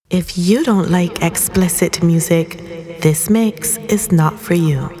If you don't like explicit music, this mix is not for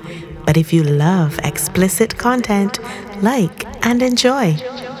you. But if you love explicit content, like and enjoy.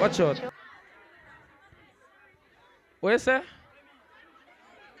 Watch out. What is that?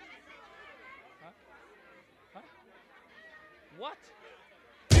 What?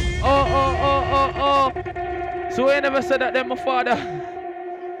 Oh. So I never said that then, my father.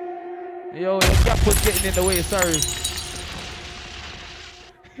 Yo, your gap was getting in the way, sorry.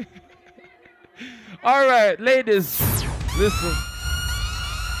 Alright, ladies, listen.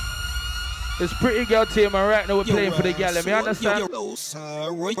 It's Pretty Girl team, and right now we're playing for the gal. You understand?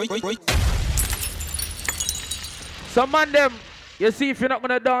 Some man them, you see, if you're not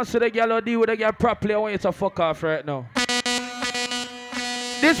gonna dance with the gal or deal with the gal properly, I want you to fuck off right now.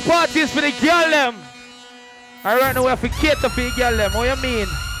 This party is for the gal them. And right now we have to cater for the gal them. What you mean?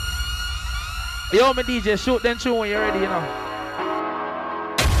 Yo, my DJ, shoot them tune when you're ready, you know.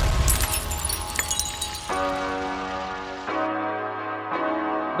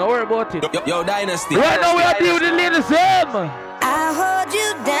 Don't worry about it. Yo, Dynasty. Right now we are dealing with the ladies. I'll hold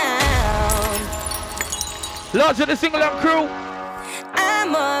you down. Lords of the single and crew.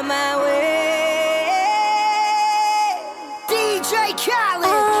 I'm on my way. DJ Khaled.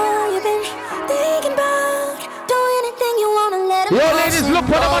 Oh, you've been thinking about doing anything you wanna let him. Yo, ladies, look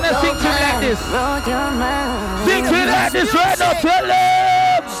what I'm gonna sing to me like this. Sing to me like this right now, tell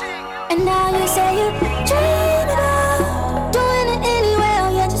them. And now you say you dream about doing it anyway. Oh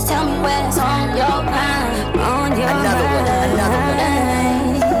yeah, just tell me what's on your mind. On your mind. Another one.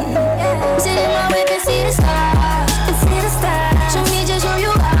 Sit in my whip and see the stars. And see the stars. Show me just who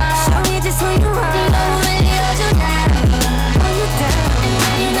you are. Show me just who you are. You know who really holds you down. Hold you down. And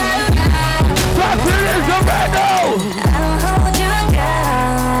when you're not around. Talk to this right now. I don't hold you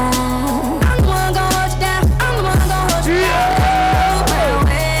down. I'm the one gon' hold you down. I'm the one gon' hold you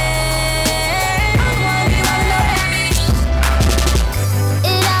down.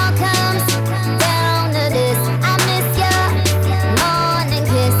 It all comes down to this. I miss your morning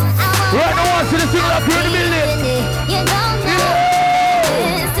kiss. Right now, once in the single up here in the building. You don't know,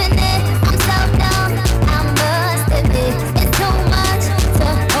 isn't it? I'm so dumb, I'm busted it. It's too much to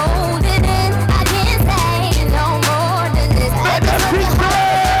hold it in. I can't say no more than this. I just want you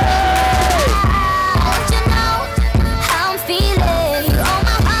want you know how I'm feeling. You own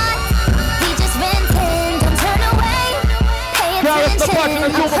my heart, we just renting. Don't turn away, pay Carry the part in the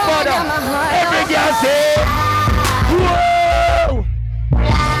attention. super father. Every girl say, whoa!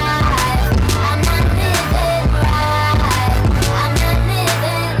 I'm not living right. I'm not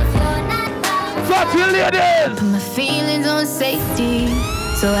living if you're not right. Talk to the ladies. Put my feelings on safety,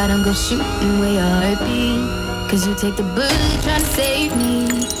 so I don't go shooting where your heart beat. Cause you take the bullet trying to save me,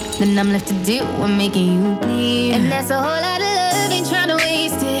 then I'm left to deal with making you bleed. And that's a whole lot of love, ain't trying to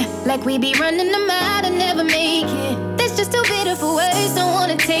waste it. Like we be running them out and never make it. That's just too bitter for words, don't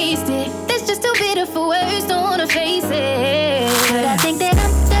wanna taste it. That's just too bitter for words, don't wanna face it. But I think that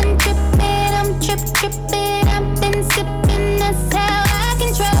I'm done tripping, I'm tripping. I've been sipping, that's how I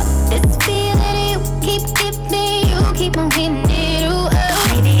control this feeling. You keep giving, you keep on hitting it. Ooh,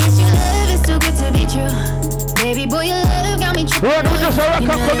 oh. Maybe it's your love, it's too good to be true. Baby boy, your love got me tripping. Run with just a rock and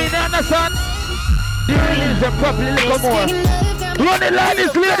come in, understand? The ladies them properly little more. Run it like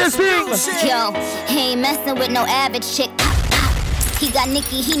this ladies sing. Yo, he ain't messing with no average chick. Pop, pop. He got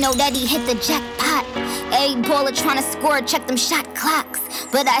Nicky, he know that he hit the jackpot. A baller tryna score, check them shot clocks.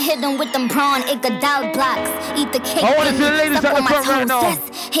 But I hit him with them brawn Iguodala blocks. Eat the cake, I wanna see the ladies stuck at on the my front right now.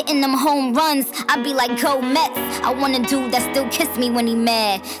 toes. Hitting them home runs, I be like, go Mets. I want a dude that still kiss me when he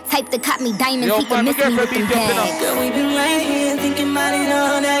mad. Type that caught me diamonds, Yo, he can man, miss me with them bags. Girl, we been right here thinking about it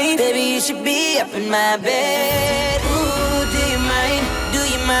all night. Baby, you should be up in my bed. Ooh, do you mind? Do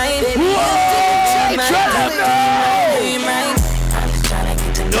you mind? Baby, Whoa, do you mind? try Do you mind? I'm just tryna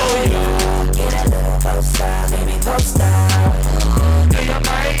get to know you. Get a little both sides, baby, both sides. Do you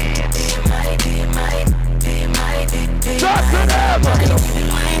mind? Do you mind? Do you mind? Do you mind? Do you talk to them. mind? Girl, we been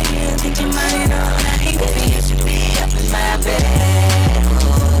right here thinking about it all night. Baby, you should be up in my bed.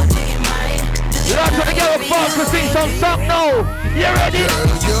 Ooh, do you mind? Lots of the girl fast to sing some song now. You ready?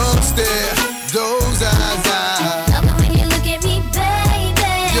 Your stare, those eyes, Love it when you look at me,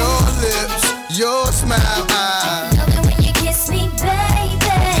 baby. your lips, your smile, Love it when you kiss me, baby.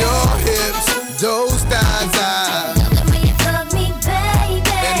 your hips, those thighs, Love it when you fuck me,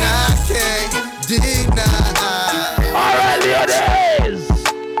 baby. and I can't deny. Alright, ladies.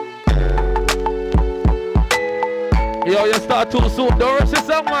 Yo, you start too soon. Don't rush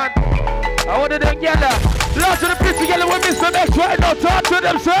yourself, man. I want them together. Lots of the bitch together with Mr. Next right now. Talk to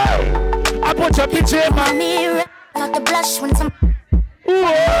them, sir. I put your bitch in, man. Mirror, not the blush when some.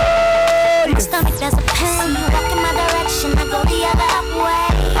 Whoa. stomach there's a pain. You walk in my direction, I go the other way.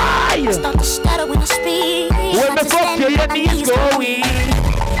 I start to stutter when I speak. When the fuck your knees go weak?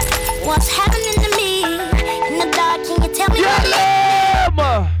 What's happening to me? In the dark, can you tell me?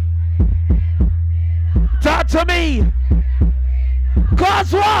 Talk to me.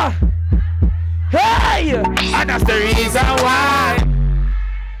 Cause what? Hey! And that's the reason why.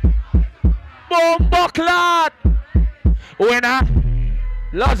 Bomba clot. Winner.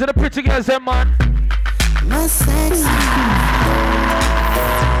 Lots of the pretty girls, them man. My sexy.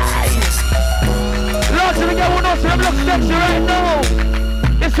 Lots of the girls who know them look sexy right now.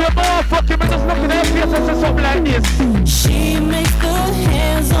 It's your motherfucking man just looking at your face and say something like this. She makes the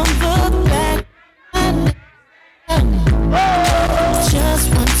hands on the back. Just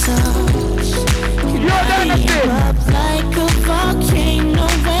one touch. You're Dynasty. Up like a volcano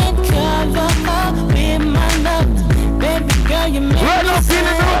and cover up with my love. Baby girl, you make we're not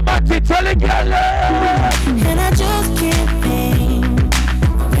feeling the romantic, telling girl. And I just can't think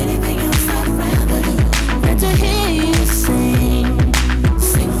of anything else I'd rather do than to hear you sing.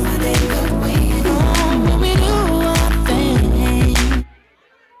 Sing my name away. Oh, when we do our thing.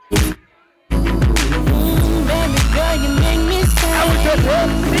 Baby girl, you make me say I was just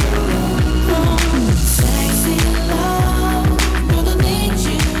sexy love, you're the things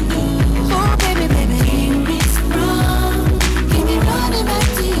you do. Oh baby, baby, keep me strong, keep me running back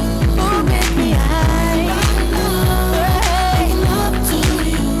to you. Oh baby, I love to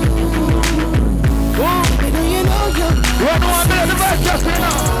you. Oh baby, you know you're run on me the back just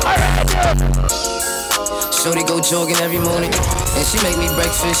now. Alright, Shorty go jogging every morning, and she make me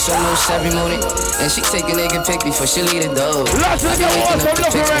breakfast almost every morning. And she take a nigga pic before she leave the door. I be waking up the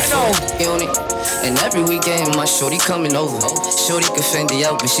pics before on it. And every weekend my shorty coming over. Shorty can fend it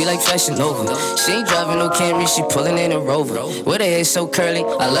out, but she like Fashion Nova. She ain't driving no Camry, she pulling in a Rover. With her hair so curly,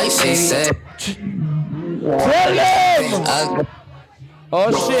 I like she said. tell him.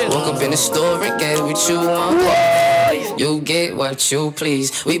 Oh shit. Woke up in the store and get what you want. You get what you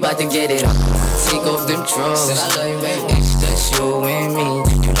please. We bout to get it on. Take off them drawers. It's just you and me.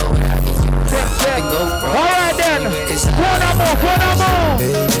 You know what I mean. Alright then. One more.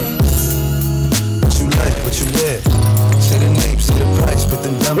 What you like, what you wear? Say the name, say the price, put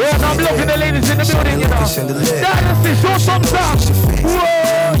them down. Yeah, I'm looking at the ladies in the building, you know. Dynasty, show some stuff.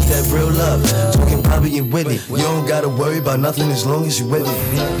 Whoa. That real love, talking Bobby and Whitney. You don't gotta worry about nothing as long as you with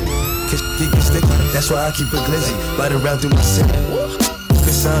me. Cause get sticky, that's why I keep it glizzy. Right around through my city.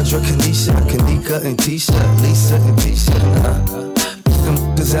 Cassandra, Kanisha, Kanika and Tisha, Lisa and Tisha. Them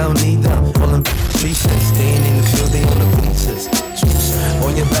cause I don't need them. All them streets, staying in the field, they on the bleachers.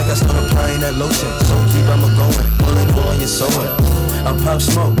 On your back, I start applying that lotion. So keep I'ma going, pulling on your sewing. I'm Pop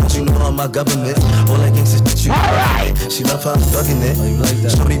Smoke, but you know I'm my government. All that gangsta shit you alright. She love how I'm thugging it.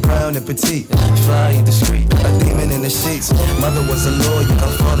 Shorty brown and petite, fly in the street, a demon in the sheets. Mother was a lawyer,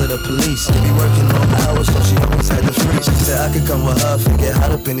 her father the police. They be working long hours, so she always had the free. She said I could come with her, get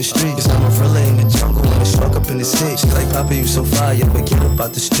hot up in the streets. I'm a thriller in the jungle when it's struck up in the sea. She like Papa, you so fire, but get up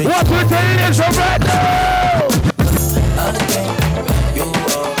out the street. What we're telling is right now.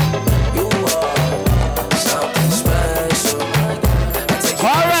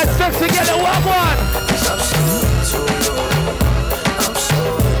 Alright, six together, one.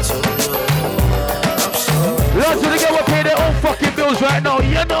 Lots of the girls will pay their own fucking bills right now.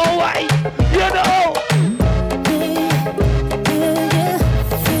 You know why? You know.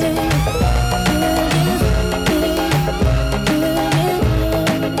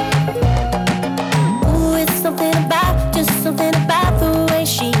 ooh, it's something about the way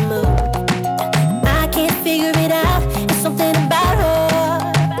she moves. I can't figure it out. It's something about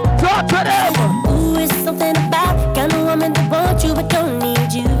her. Talk to them. Ooh, it's something about kind of woman that wants you but don't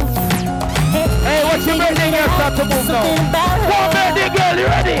need you. Hey, what's your birthday girl? Start to move now. What birthday girl, you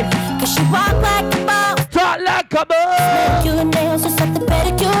ready? Cause she walk like a boss. Talk like a bird. Your nails just set the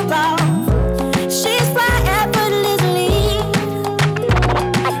pedicure off. She's fly effortlessly.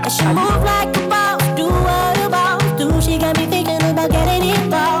 And she move like a boss. Do what a boss do. She got me thinking about getting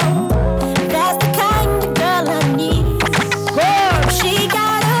involved. That's the kind of girl I need. Come. She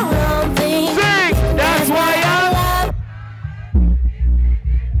got her own thing. Sing. That's why I'm.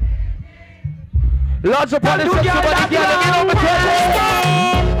 Lots of politics. Somebody get it on the table.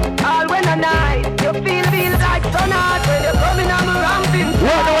 All when a night, you feel like so hot when you're coming on the ramping.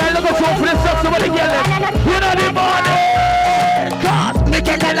 Well, no, I look at you for this stuff. Somebody get it. You know the morning. Cause me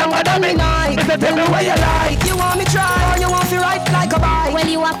can tell them what I'm in. Mr. Tell me what you like. You want me try or you want me right like a bike? Well,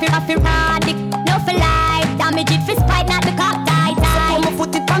 you have to ride it, no for life. Damage it for spite, not the cock die. So put me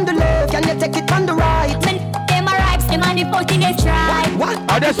foot it on the left and you take it on the right. Them a ripes, them a me fucking they try. What?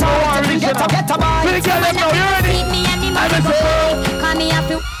 I just know one reason. Get a boy. Pretty girl, them now, you ready? Keep me and the I'm money a soul. call me a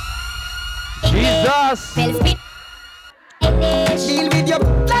few. Jesus. Fell spit. Deal with your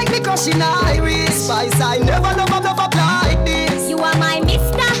like me crushing iris. Spice, I never like this. You are my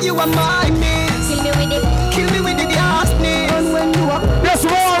mister. You are my miss. Kill me with it. Kill me with the ghastness. And when you are That's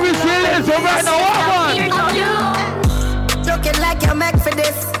what we feel is right now, what man? Looking like you're made for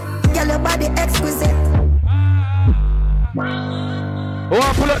this. Girl, your body exquisite. Oh,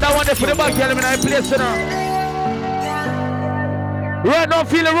 I pull up that one there for the back, girl, in I place, you know. Right now,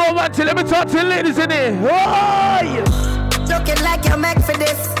 feeling romantic. Let me talk to the ladies in here. Oh, yeah. Looking like you're made for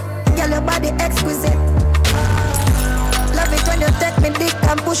this. Girl, your body exquisite. Love it when you take me dick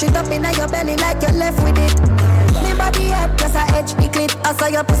and push it up in your belly like you're left with it. Me body up, plus I edge the clip. I saw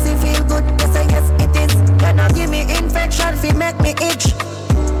your pussy feel good, yes, I yes it is. You not give me infection, feel make me itch.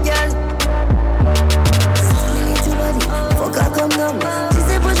 Girl, me little body, fuck her come down. She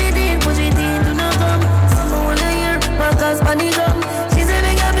say push it in, do not come. Someone wanna hear, my cause money come. She say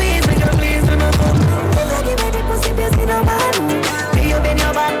make her please, do not come. Never give me the pussy, please me no bad. Be up in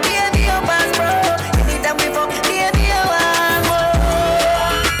your bad, be your pass, bro. Anytime we fuck, be your one,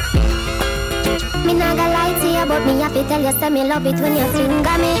 Me not gonna lie to you, but me have to tell you, say me love it when you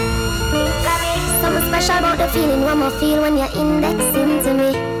finger me. Something special about the feeling one more feel when you're indexing to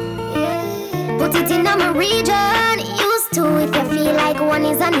me. Put it in my region, used to if you feel like one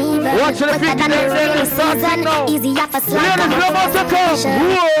is uneven. Watch the Wetter than the rainy season, easy off a slide.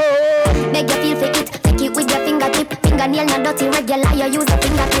 Make you feel for it, take it with your fingertip. Fingernail not dirty, regular, you use a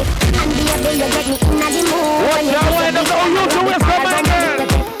fingertip. And be a day you get me in the mood. When you get me,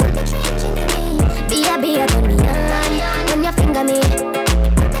 be a turn me on when you finger me.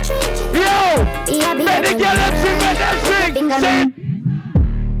 Yo! Let the girl sing.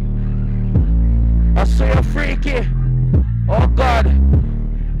 I saw you freaky. Oh God.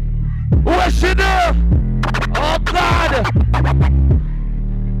 What she do? Oh God.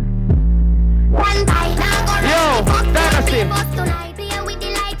 Yo, Dynasty.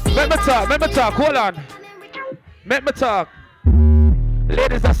 Let me talk, hold on. Let me talk.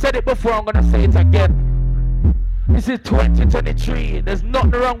 Ladies, I said it before, I'm gonna say it again. This is 2023. There's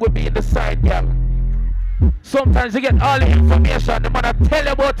nothing wrong with being the side girl. Sometimes you get all the information, the man I tell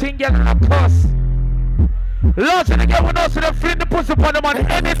you about thing girl and a cuss. Lots of the girl with us, so they fling the pussy upon the man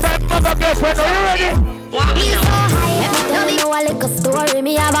anytime mother girlfriend. Are you ready? He's so high. Me know a little story.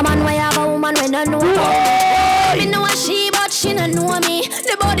 Me have a man, we have a woman when I know. Me know a she, but she don't know me.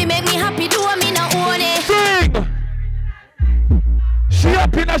 The body make me happy, do me not own it. Sing! She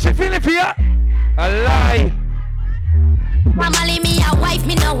happy now, she feeling for ya? A lie. Mama leave me a wife,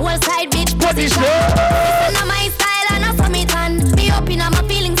 me no whole side bitch position. This is my style and I saw me tan. Me up in my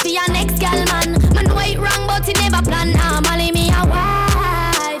feelings for your next girl man. Man know it wrong but he never plan. Mama leave me a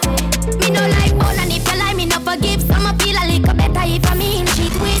wife. Me no like bone and if you lie me no forgive. So I feel a little better if I mean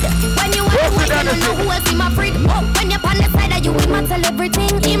cheat with. When you want to wife you don't know who else in my freak. Oh, when you're on the side of you with my celebrity.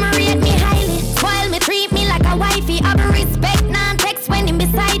 He rate me highly, spoil me, treat me like a wifey. I be respect non-text when him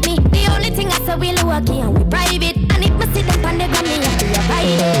beside me. The only thing I say we low key and we private. And if me see them on the gun, me have to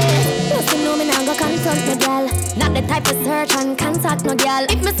avoid it. Plus you know me nah go consult no girl. Not the type of search and contact no girl.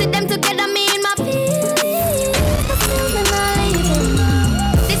 If me see them together, me in my feelings.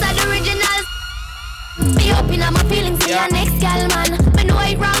 These are the originals. Be up in my feelings for your next girl, man. Me know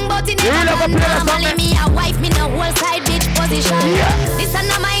it wrong, but it never done. Normally me a wife, me no whole side bitch position. This is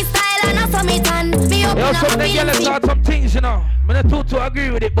not my style and I saw me done. Be up in my feelings. Let's start some things, you know. I'm not too agree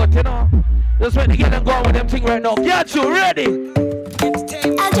with it, but you know. Just when they get and go on with them thing right now. Get you ready?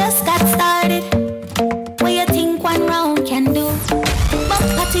 I just got started. What you think one round can do?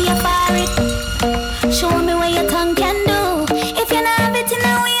 Bumper to your forehead. Show me what your tongue can do. If you not have it in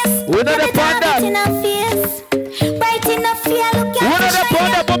a waist, we're not a panda. In a face. Bright in a fear, look at we're not a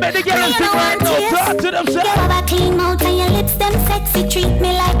panda, but make the girl and sing right now. Talk to them, sir. You have a clean mouth and your lips them sexy. Treat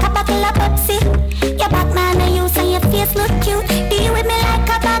me like a bottle of Pepsi. Your back man and you and your face look cute. Deal with me like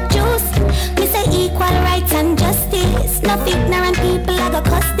a bag juice. Me say equal rights and justice. No ignorant people I go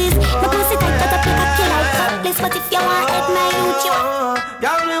cuss this. My pussy tight got up like a kill like cutlass. But if you want head my youth, you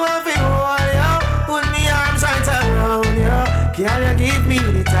y'all me want to hold you. Put me arms right around you. Can you give me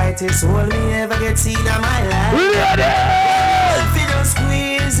the tightest hold me ever get seen in my life? If you just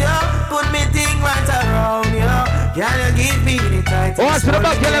squeeze you, put me thing right around you. Can you give me the tightest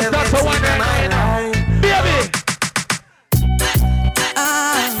hold me ever get seen in my life? Baby!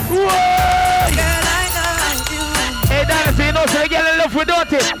 Hey, Dynasty, you know, so they get in love with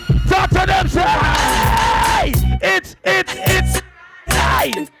it. Talk to them, say, hey! It's,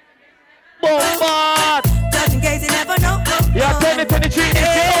 hey! Bombard! Just in case you never know,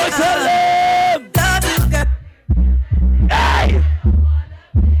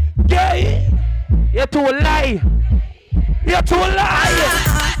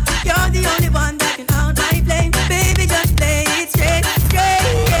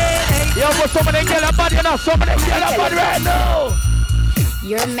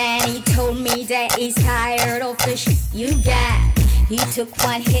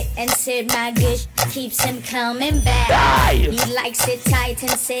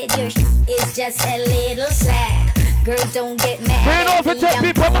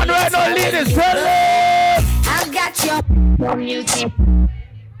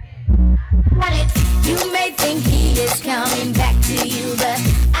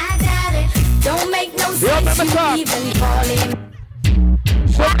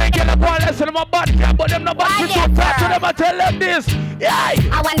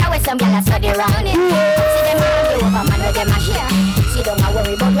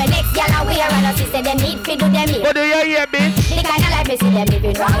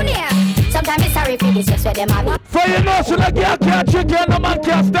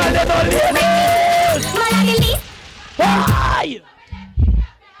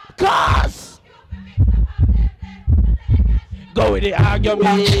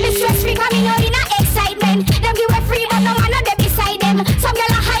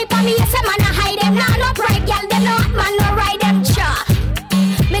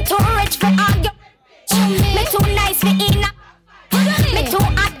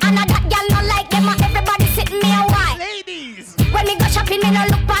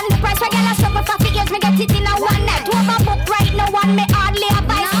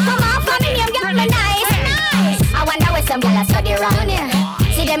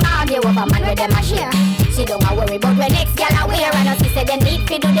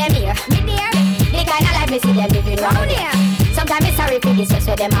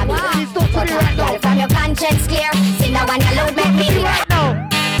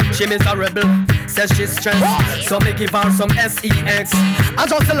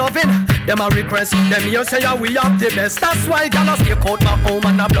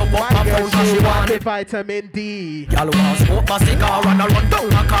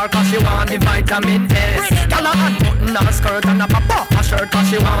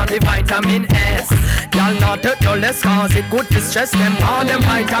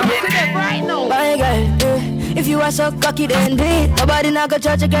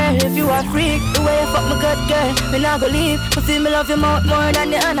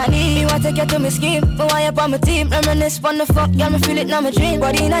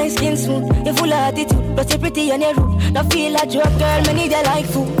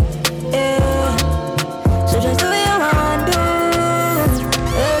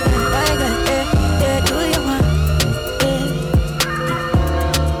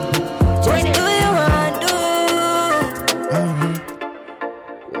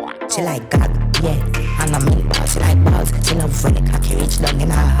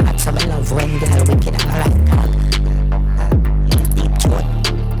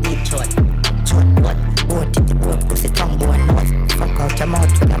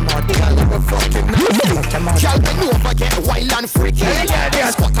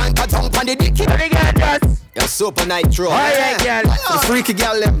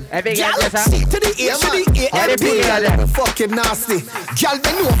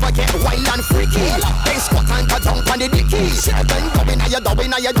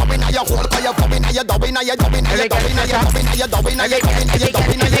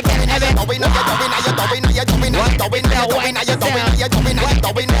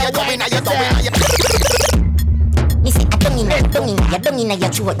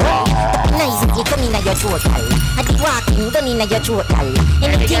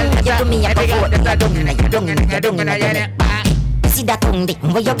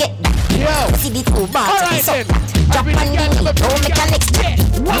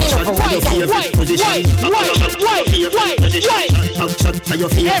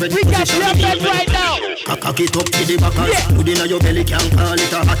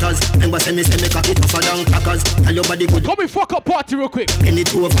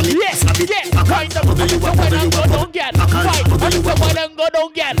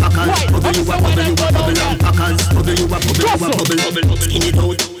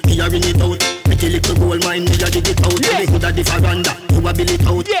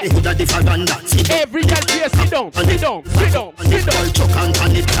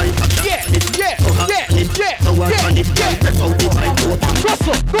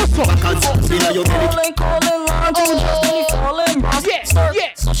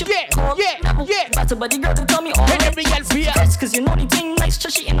 to body girl to tell me all Hey, every girl fear. Cause you know the thing nice,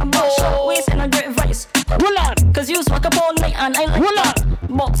 trashy in a box short waist and a great vice. Hold on. Cause you smack up all night and I like that.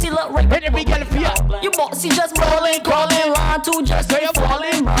 Boxy look right. Hey, every girl fear. You boxy just brawling, crawling, run to just So you're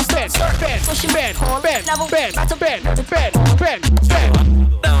falling. Bend. So she bend.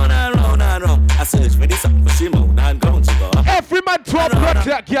 Down and round and round. I search for this up for Simone and ground to go. Every man to a blood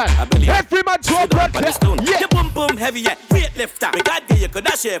clot, girl. Every man to a blood clot. Yeah. Your boom boom heavy, yeah. Weight lifter. We got you could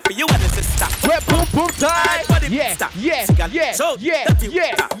dash here for you and the sister. We're boom boom tight. Yeah.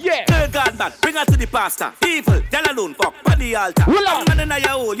 Girl God man, bring her to the pastor. People, tell alone fuck on the altar. Long man in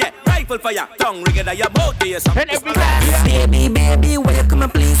your hole, yeah. Rifle for ya. Tongue ring it at your mouth, do you something? And every man. Baby, will you come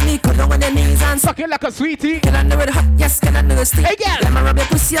and please me? Put on your knees and suck it like a sweetie. Can I know it hot? Yes, can I know it steam? Hey girl, let me rub your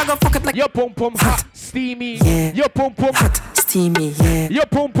pussy, I go fuck it like your pum pum hot, steamy. Yeah. Your pum pum hot, steamy. Yeah. Your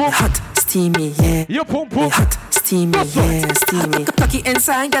pum pum hot, steamy. Yeah. Your pum pum hot, steamy. Yeah, steamy. Cocky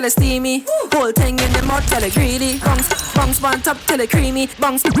inside, girl, steamy. Whole thing in the mouth, girl, greedy. Bungs on top till it creamy.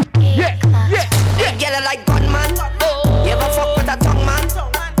 Bungs. Yeah. Girl, like gunman. You ever fuck with a tongue man?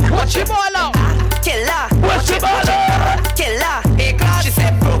 Watch him all out. Killer. Watch him all out. Killer. Hey, class. She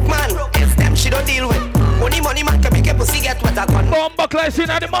said broke man. It's them she don't deal with. Only money man can make a pussy get what I gun. Bomb buckles in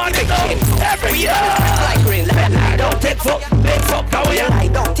the morning. Every year. Like rain. Lie don't take fuck. Take fuck. How you lie?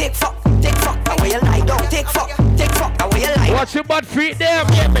 Don't take fuck. Take fuck. How you lie? Don't take fuck. Take fuck. How you lie? Watch your butt feet them.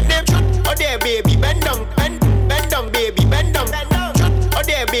 Yeah, but them shoot. Oh there, baby, bend down, bend down, baby, bend down. Shoot. Oh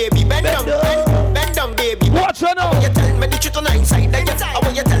there, baby, bend down, bend down, baby. Watch her now. You tell me the truth on the inside, then you. How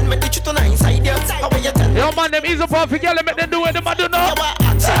you tell me the truth on the inside, yeah. How you tell me? Yo man, them easy for girl, make them do it. Them I don't know.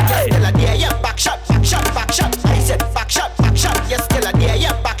 Yeah, back shot. I said back shot. Yes, still a there,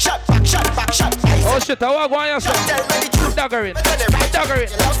 yeah, back shot. Oh shit, I walk on yourself. Daggering.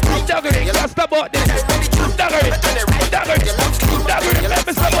 Let's stop about this. Daggering. Let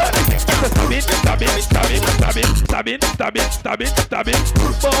me stop about this. Stab it.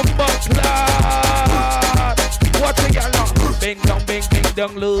 Bomba clot. Watch the girl now. Bing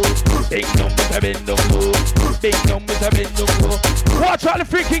dong low. Bing dong, bend dong low. Bing dong, bend dong low. Watch all the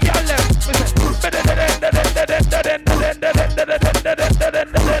freaky girl left.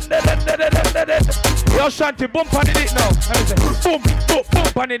 Yo, Shanti, bump on the dick now. Boom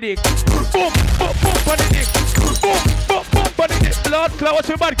on the dick. Boom on the dick. Boom on the dick. Lord, Claw, what's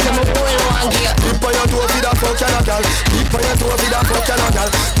your bad girl? Keep on your toe for the fuck and a gal. Keep on your toe for the fuck and a gal.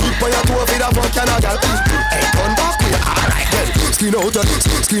 Keep on your toe for the fuck and a gal. Hey, come back with alright then. Skin out of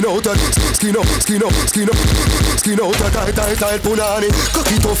tight punani.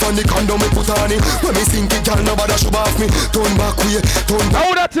 Cock it off on the condom me put on it. When me sink it, girl, nobody should off me. Turn back way.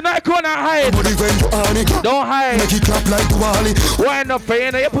 Hold that tonight, go and hide. Body when you on it. Don't hide. Make it clap like Wally. Why not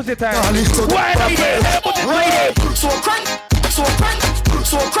paying your pussy time? Why not paying your pussy time?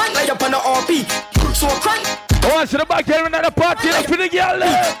 So crank like up on the RP. So crank. Oh, I should have back here in the party. Let's for the girl.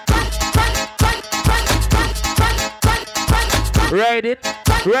 Ride it.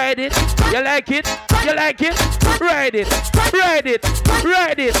 You like it? Ride it. You like it?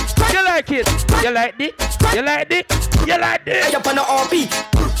 You like it? Like up on the RP.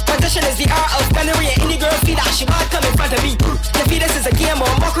 Position is the art of gunnery. Any girl see that she might come in front of me. You feel this is a game or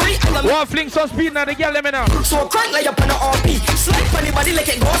mockery. One fling some speed now, the girl let me know. So crank like up on the RP. Slide on the body like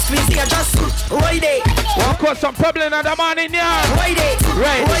it goes squeezing and just ride it. One cause some problem in the morning, yeah. Ride it.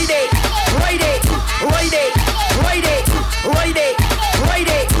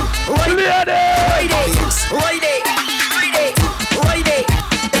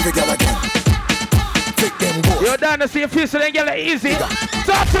 Every girl again. Take them go. You're Dynasty, if you so then get it easy.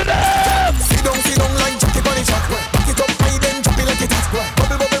 Talk to them. Sit down like Jackie Bunny Jack. Back it up, high then drop it like it hot.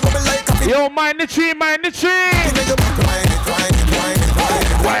 Bubble like coffee. Yo, mind the tree. Wind it.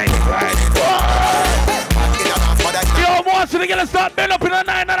 Yo, once to get a start bend up in a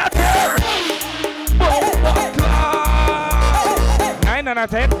 9 out of 10. 9 out of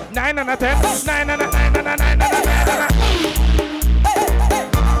 10. 9 out of 10. 9 out of 10.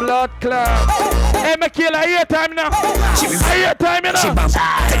 Blood clot. Hey, Michaela, I hear time now. I hear time, you know. She bump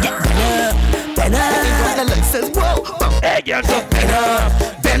better. Says, whoa. Hey, girl, so better.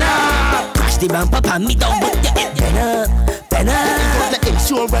 Crash the bumper, pan me down with your head. Better. The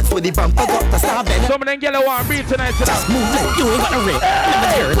insurance with the bumper got the star better. Some of them girls want to breathe tonight. Just move like you ain't got a rip.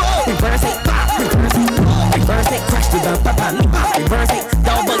 Reverse it, crash the bumper, pan me back. Reverse it,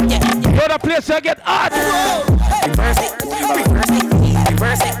 double your head. Go to place I get hot. Reverse it,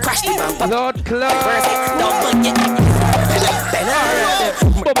 crash the bumper. Blood clot. Reverse it, double your head.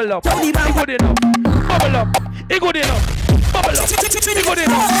 Bubble up. It good enough. Bubble up. It good enough. Bubble up. It good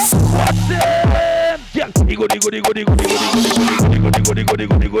enough. What's them? girl.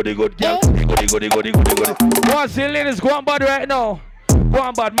 Good girl. Go on, see ladies, go on bad right now. Go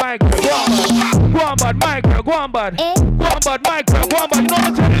on bad, Mike. Go on bad, Mike. Go on bad. Go on bad, Mike. Go on bad. You know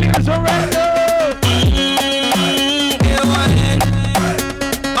what I'm ladies right now. A.O.N.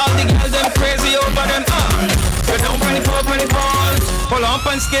 All the girls them crazy over them. Go down 24. Pull up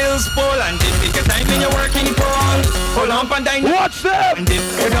on skills, pull and dip. Take your time when you're working the pole. Pull up on dine. Watch them. And dip.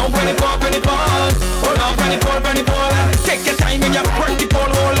 Go down 24. Pull up 24. Take your time when you're working the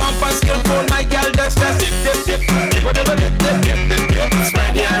pole. Hold up on skill, pull my girl. Just dip. Whatever dip.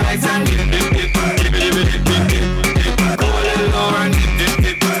 Spread your legs and dip. Go a little lower and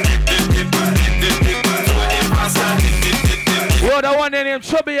dip. Yo, the one named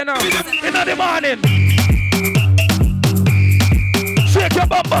Chubby, you know. In the morning. Shake your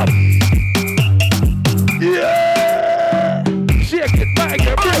bum bum. Yeah. Shake it, my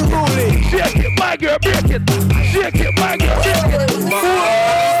girl, break it. Shake it, my girl, break it. Shake it, my girl, break it.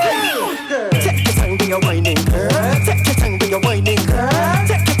 Take your time when you're whining, girl. Take your time when you're whining, girl.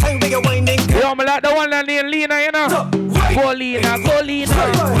 Take your time when you're whining, girl. Yo, me like the one that named Lena, you know. Go Lena.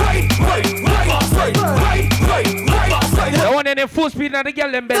 The one in the full speed and the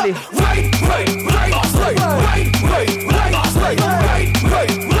girl in belly.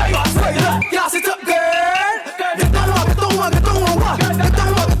 Gas it up, girl. Get down,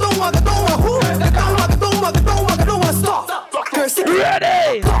 stop.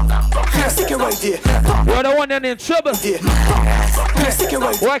 Ready. Stick it right there. You're the one that in trouble. Stick it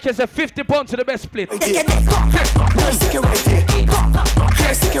right there. Work is a 50 pounds to the best split. Stick it right there. Stick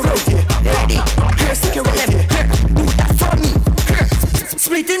it right there. Stick it right there. Do that for me.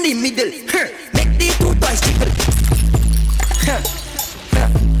 Split in the middle. Make the two boys jiggle.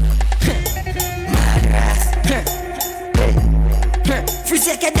 Free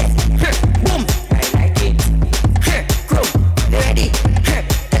second. Boom. I like it. Grow. Ready.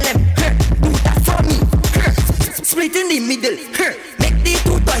 Tell them. Do that for me. Split in the middle. Make the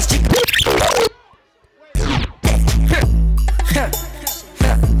two boys jiggle.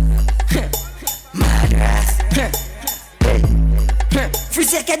 Free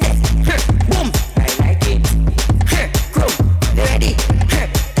second. Boom. I like it. Grow. Ready.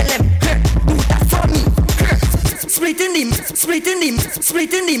 Tell them. Do that for me.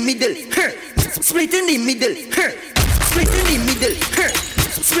 Split in the middle.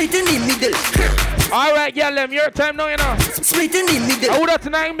 Split in the middle. All right, girl, your time now, you know. Split in the middle. I would have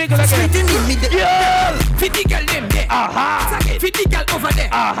tonight mingle again. Split in the middle. Girl. 50 girl them there. Aha. 50 girl over there.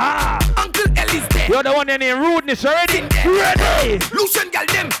 Aha. Uncle Ellie's there. You're the one in rudeness already. Ready. Lucian girl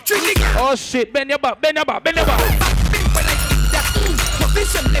them. Trinity girl. Oh shit, bend your back. Bend when I spin that.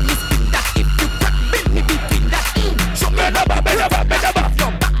 Position, let me spin that. If you crack, bend me between that. Show me bend your back. Your back, bend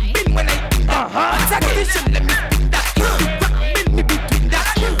when I spin that. Position, let me spin that. If you crack, bend me between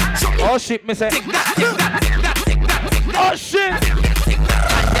that. Show me. Oh shit, me say. Take that. Oh shit.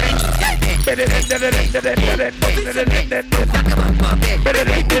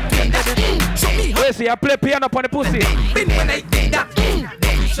 Wait, see, I play piano upon the pussy.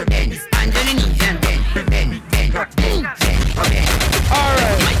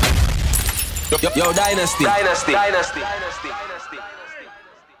 Alright. Yo, Dynasty.